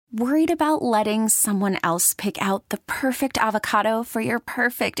Worried about letting someone else pick out the perfect avocado for your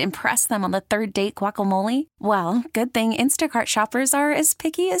perfect impress them on the third date guacamole? Well, good thing Instacart shoppers are as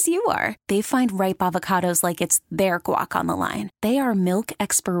picky as you are. They find ripe avocados like it's their guac on the line. They are milk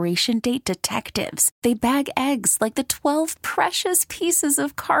expiration date detectives. They bag eggs like the 12 precious pieces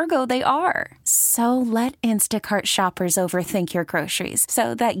of cargo they are. So let Instacart shoppers overthink your groceries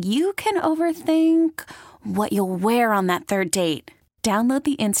so that you can overthink what you'll wear on that third date. Download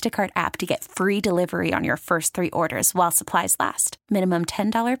the Instacart app to get free delivery on your first 3 orders while supplies last. Minimum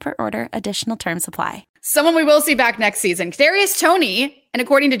 $10 per order. Additional terms apply. Someone we will see back next season, Kadarius Toney. And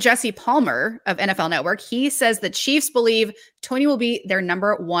according to Jesse Palmer of NFL Network, he says the Chiefs believe Toney will be their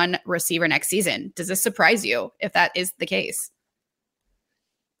number 1 receiver next season. Does this surprise you if that is the case?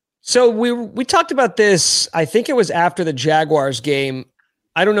 So we talked about this, I think it was after the Jaguars game.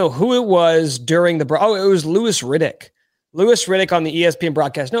 I don't know who it was during it was Louis Riddick. Louis Riddick on the ESPN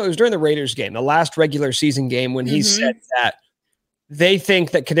broadcast. No, it was during the Raiders game, the last regular season game, when he said that they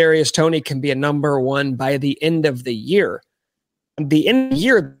think that Kadarius Toney can be a number 1 by the end of the year. The end of the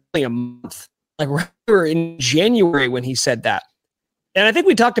year, only a month. Like we were in January when he said that. And I think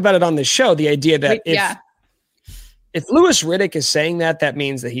we talked about it on the show, the idea that if Louis Riddick is saying that, that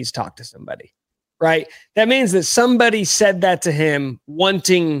means that he's talked to somebody, right? That means that somebody said that to him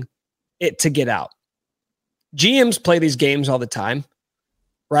wanting it to get out. GMs play these games all the time,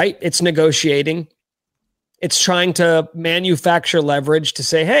 right? It's negotiating. It's trying to manufacture leverage to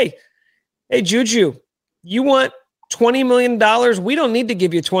say, hey, Juju, you want $20 million? We don't need to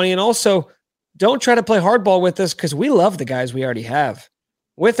give you 20. And also, don't try to play hardball with us because we love the guys we already have.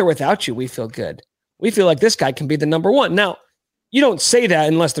 With or without you, we feel good. We feel like this guy can be the number 1. Now, you don't say that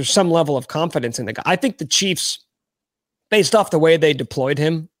unless there's some level of confidence in the guy. I think the Chiefs, based off the way they deployed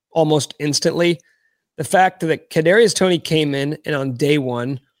him almost instantly, the fact that Kadarius Toney came in and on day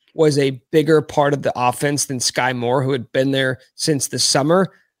 1 was a bigger part of the offense than Sky Moore, who had been there since the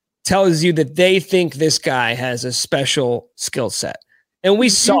summer, tells you that they think this guy has a special skill set. And we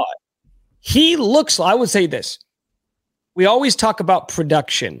saw it. He looks, I would say this. We always talk about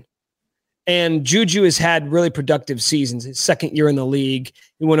production. And Juju has had really productive seasons. His second year in the league,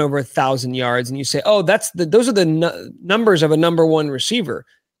 he went over 1,000 yards. And you say, oh, those are the numbers of a number 1 receiver.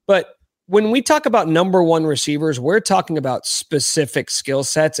 But when we talk about number 1 receivers, we're talking about specific skill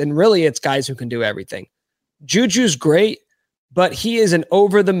sets, and really it's guys who can do everything. Juju's great, but he is an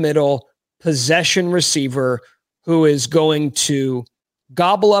over-the-middle possession receiver who is going to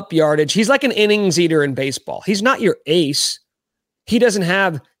gobble up yardage. He's like an innings eater in baseball. He's not your ace. He doesn't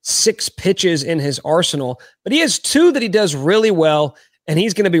have 6 pitches in his arsenal, but he has 2 that he does really well, and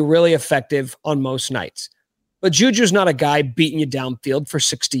he's going to be really effective on most nights. But Juju's not a guy beating you downfield for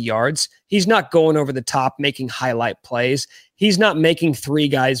 60 yards. He's not going over the top, making highlight plays. He's not making 3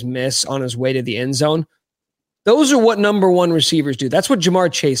 guys miss on his way to the end zone. Those are what number 1 receivers do. That's what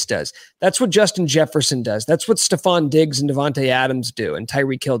Jamar Chase does. That's what Justin Jefferson does. That's what Stephon Diggs and Devontae Adams do and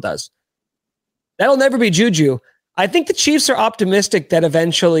Tyreek Hill does. That'll never be Juju. I think the Chiefs are optimistic that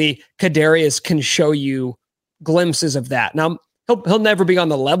eventually Kadarius can show you glimpses of that. Now, he'll never be on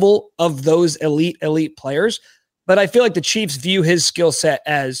the level of those elite players, but I feel like the Chiefs view his skill set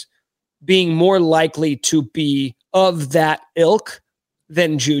as being more likely to be of that ilk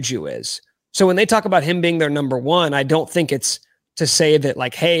than Juju is. So when they talk about him being their number 1, I don't think it's to say that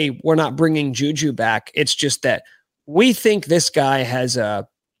like, hey, we're not bringing Juju back. It's just that we think this guy has a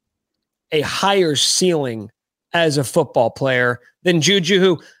higher ceiling as a football player than Juju,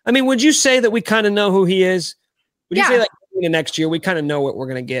 who, I mean, would you say that we kind of know who he is? Would you say like next year, we kind of know what we're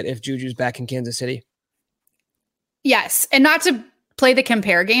going to get if Juju's back in Kansas City? Yes. And not to play the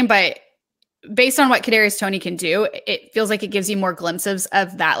compare game, but based on what Kadarius Toney can do, it feels like it gives you more glimpses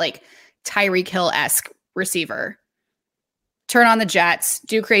of that like Tyreek Hill-esque receiver. Turn on the jets,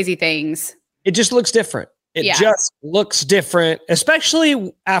 do crazy things. It just looks different. It just looks different,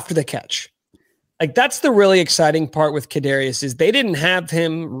 especially after the catch. Like that's the really exciting part with Kadarius is they didn't have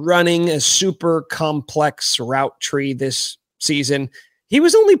him running a super complex route tree this season. He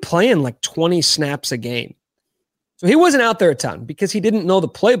was only playing like 20 snaps a game. So he wasn't out there a ton because he didn't know the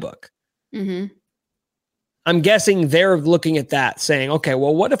playbook. Mm-hmm. I'm guessing they're looking at that saying, okay,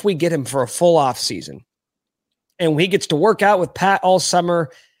 well, what if we get him for a full off season and he gets to work out with Pat all summer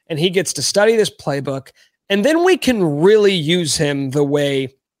and he gets to study this playbook and then we can really use him the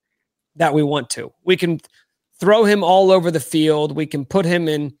way that we want to. We can throw him all over the field. We can put him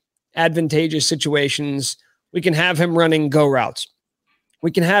in advantageous situations. We can have him running go routes.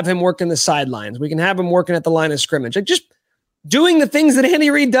 We can have him working the sidelines. We can have him working at the line of scrimmage. Like just doing the things that Andy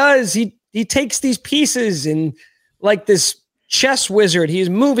Reid does. He takes these pieces and like this chess wizard. He's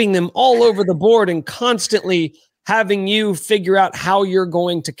moving them all over the board and constantly having you figure out how you're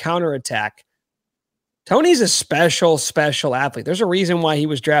going to counterattack. Tony's a special, special athlete. There's a reason why he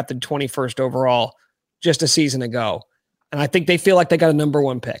was drafted 21st overall just a season ago. And I think they feel like they got a number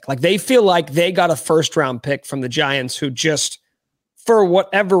one pick. Like they feel like they got a first round pick from the Giants who just, for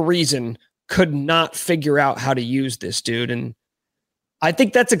whatever reason, could not figure out how to use this dude. And I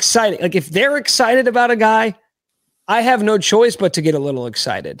think that's exciting. Like if they're excited about a guy, I have no choice but to get a little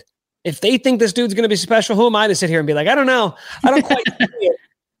excited. If they think this dude's going to be special, who am I to sit here and be like, I don't know. I don't quite see it.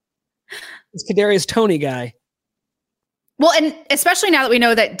 This Kadarius Toney guy. Well, and especially now that we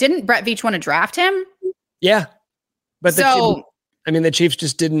know that, didn't Brett Veach want to draft him? Yeah. But the Chiefs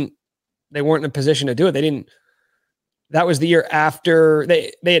just didn't, they weren't in a position to do it. They didn't, that was the year after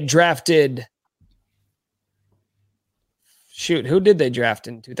they had drafted, who did they draft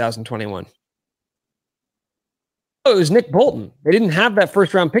in 2021? Oh, it was Nick Bolton. They didn't have that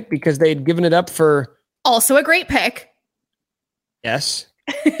first round pick because they had given it up for. Also a great pick. Yes.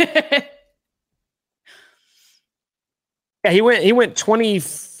 Yeah, he went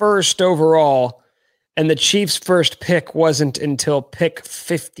 21st overall, and the Chiefs' first pick wasn't until pick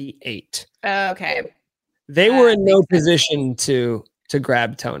 58. Okay. They were in no position to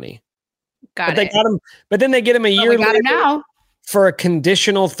grab Toney. They got him, but then they get him a year later now for a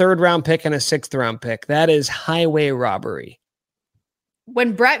conditional third round pick and a sixth round pick. That is highway robbery.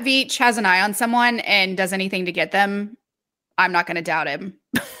 When Brett Veach has an eye on someone and does anything to get them, I'm not going to doubt him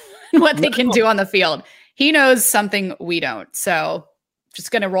what they can do on the field. He knows something we don't. So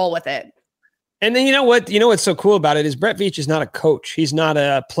just going to roll with it. And then you know what? You know what's so cool about it is Brett Veach is not a coach. He's not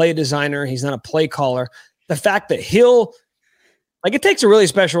a play designer. He's not a play caller. The fact that it takes a really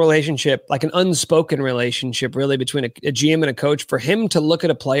special relationship, like an unspoken relationship really between a GM and a coach for him to look at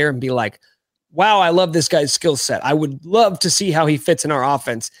a player and be like, wow, I love this guy's skill set. I would love to see how he fits in our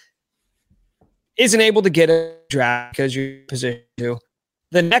offense. Isn't able to get a draft because you're positioned to.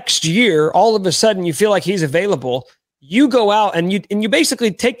 The next year, all of a sudden, you feel like he's available. You go out and you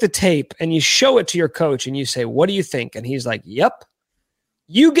basically take the tape and you show it to your coach and you say, what do you think? And he's like, yep.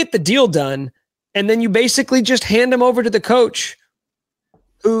 You get the deal done. And then you basically just hand him over to the coach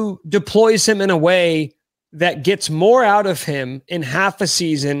who deploys him in a way that gets more out of him in half a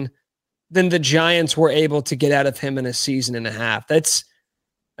season than the Giants were able to get out of him in a season and a half. There's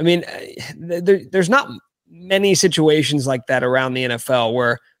not many situations like that around the NFL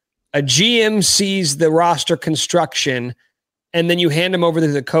where a GM sees the roster construction and then you hand him over to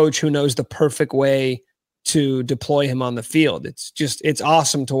the coach who knows the perfect way to deploy him on the field. It's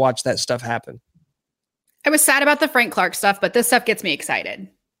awesome to watch that stuff happen. I was sad about the Frank Clark stuff, but this stuff gets me excited.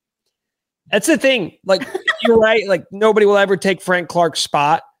 That's the thing. Like, you're right. Like, nobody will ever take Frank Clark's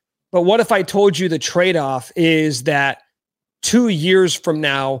spot. But what if I told you the trade-off is that 2 years from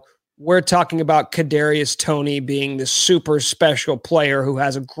now, we're talking about Kadarius Toney being the super special player who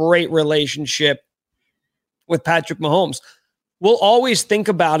has a great relationship with Patrick Mahomes. We'll always think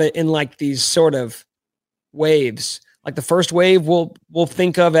about it in like these sort of waves. Like the first wave we'll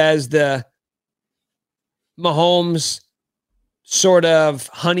think of as the Mahomes sort of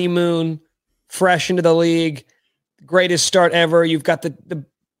honeymoon, fresh into the league, greatest start ever. You've got the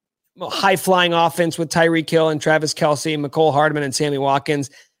high-flying offense with Tyreek Hill and Travis Kelce and Mecole Hardman and Sammy Watkins.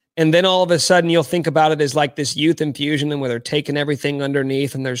 And then all of a sudden you'll think about it as like this youth infusion and where they're taking everything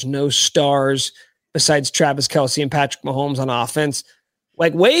underneath and there's no stars besides Travis Kelce and Patrick Mahomes on offense.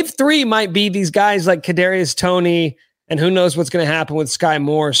 Like wave 3 might be these guys like Kadarius Toney and who knows what's going to happen with Sky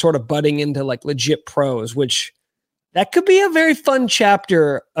Moore sort of budding into like legit pros, which that could be a very fun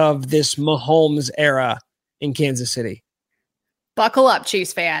chapter of this Mahomes era in Kansas City. Buckle up,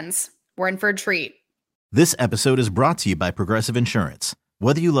 Chiefs fans. We're in for a treat. This episode is brought to you by Progressive Insurance.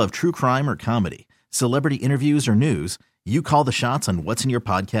 Whether you love true crime or comedy, celebrity interviews or news, you call the shots on what's in your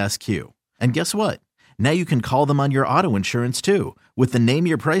podcast queue. And guess what? Now you can call them on your auto insurance too with the Name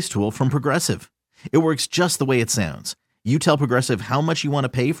Your Price tool from Progressive. It works just the way it sounds. You tell Progressive how much you want to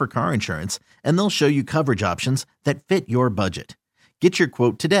pay for car insurance, and they'll show you coverage options that fit your budget. Get your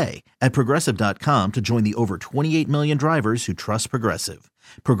quote today at Progressive.com to join the over 28 million drivers who trust Progressive.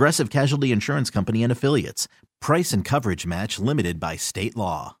 Progressive Casualty Insurance Company and Affiliates. Price and coverage match limited by state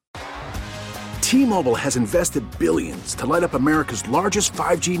law. T-Mobile has invested billions to light up America's largest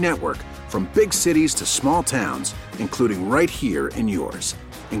 5G network, from big cities to small towns, including right here in yours.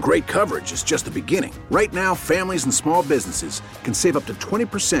 And great coverage is just the beginning. Right now, families and small businesses can save up to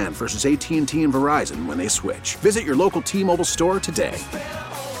 20% versus AT&T and Verizon when they switch. Visit your local T-Mobile store today.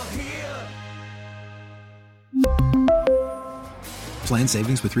 Plan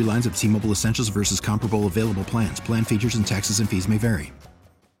savings with 3 lines of T-Mobile Essentials versus comparable available plans. Plan features and taxes and fees may vary.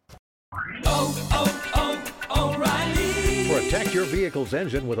 O'Reilly. Protect your vehicle's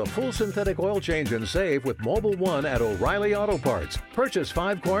engine with a full synthetic oil change and save with Mobil 1 at O'Reilly Auto Parts. Purchase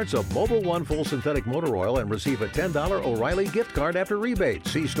 5 quarts of Mobil 1 full synthetic motor oil and receive a $10 O'Reilly gift card after rebate.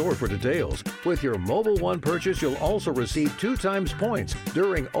 See store for details. With your Mobil 1 purchase, you'll also receive 2 times points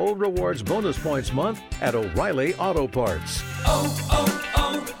during O Rewards Bonus Points Month at O'Reilly Auto Parts.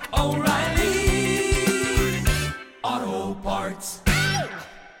 O'Reilly.